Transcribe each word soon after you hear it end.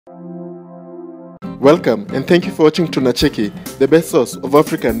Welcome and thank you for watching Tunacheki, the best source of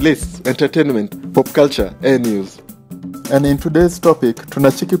African lists, entertainment, pop culture and news. And in today's topic,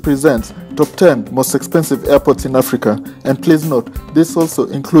 Tunacheki presents Top 10 Most Expensive Airports in Africa, and please note, this also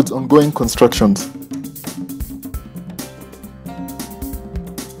includes ongoing constructions.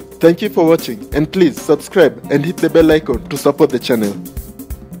 Thank you for watching, and please subscribe and hit the bell icon to support the channel.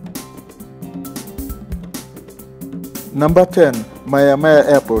 Number 10, Maya Maya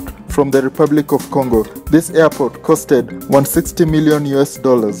Airport from the Republic of Congo. This airport costed $160 million.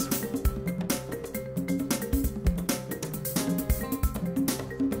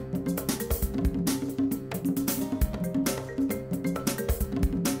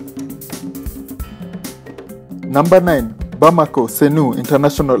 Number 9, Bamako Senou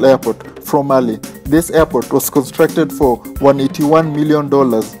International Airport from Mali. This airport was constructed for $181 million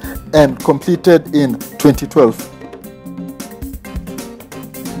and completed in 2012.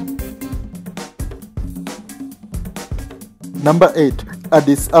 Number 8,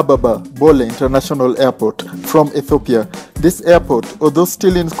 Addis Ababa Bole International Airport from Ethiopia. This airport, although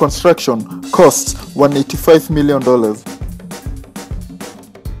still in construction, costs $185 million.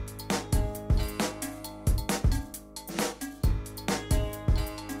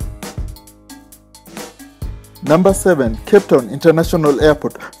 Number 7, Cape Town International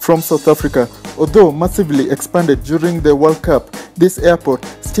Airport from South Africa. Although massively expanded during the World Cup, this airport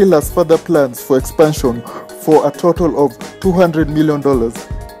still has further plans for expansion for a total of $200 million.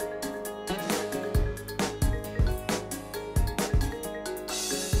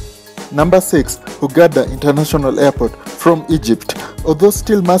 Number 6, Hurghada International Airport from Egypt. Although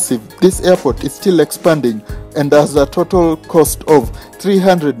still massive, this airport is still expanding and has a total cost of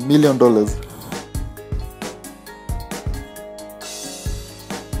 $300 million.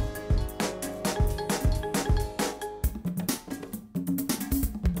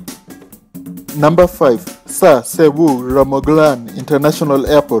 Number 5, Sir Sewu Ramoglan International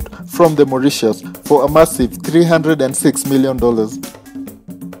Airport from the Mauritius for a massive $306 million.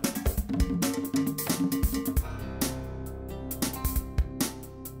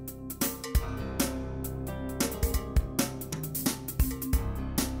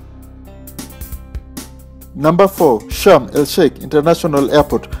 Number 4, Sharm El Sheikh International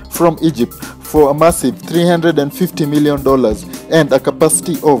Airport from Egypt for a massive $350 million and a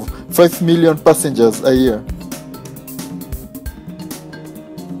capacity of 5 million passengers a year.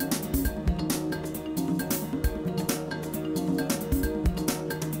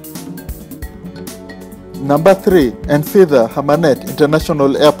 Number 3, Enfidha Hammamet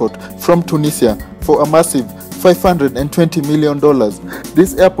International Airport from Tunisia for a massive $520 million.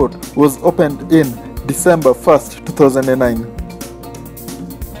 This airport was opened in December 1st, 2009.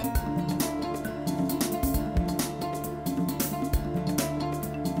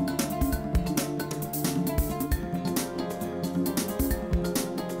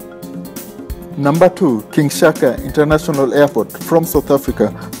 Number 2, King Shaka International Airport from South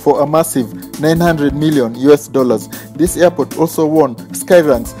Africa for a massive $900 million. This airport also won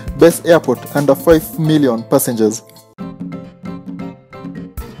Skyrank's Best Airport under 5 million passengers.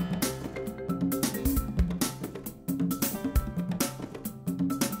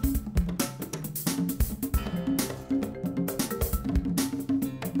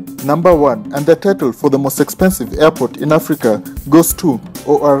 Number 1, and the title for the most expensive airport in Africa goes to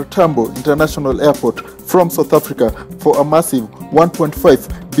OR Tambo International Airport from South Africa for a massive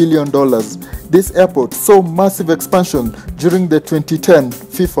 $1.5 billion. This airport saw massive expansion during the 2010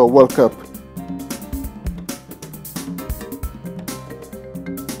 FIFA World Cup.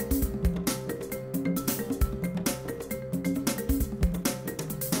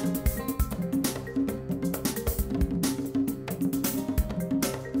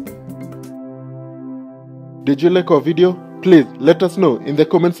 Did you like our video? Please let us know in the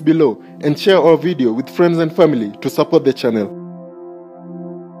comments below and share our video with friends and family to support the channel.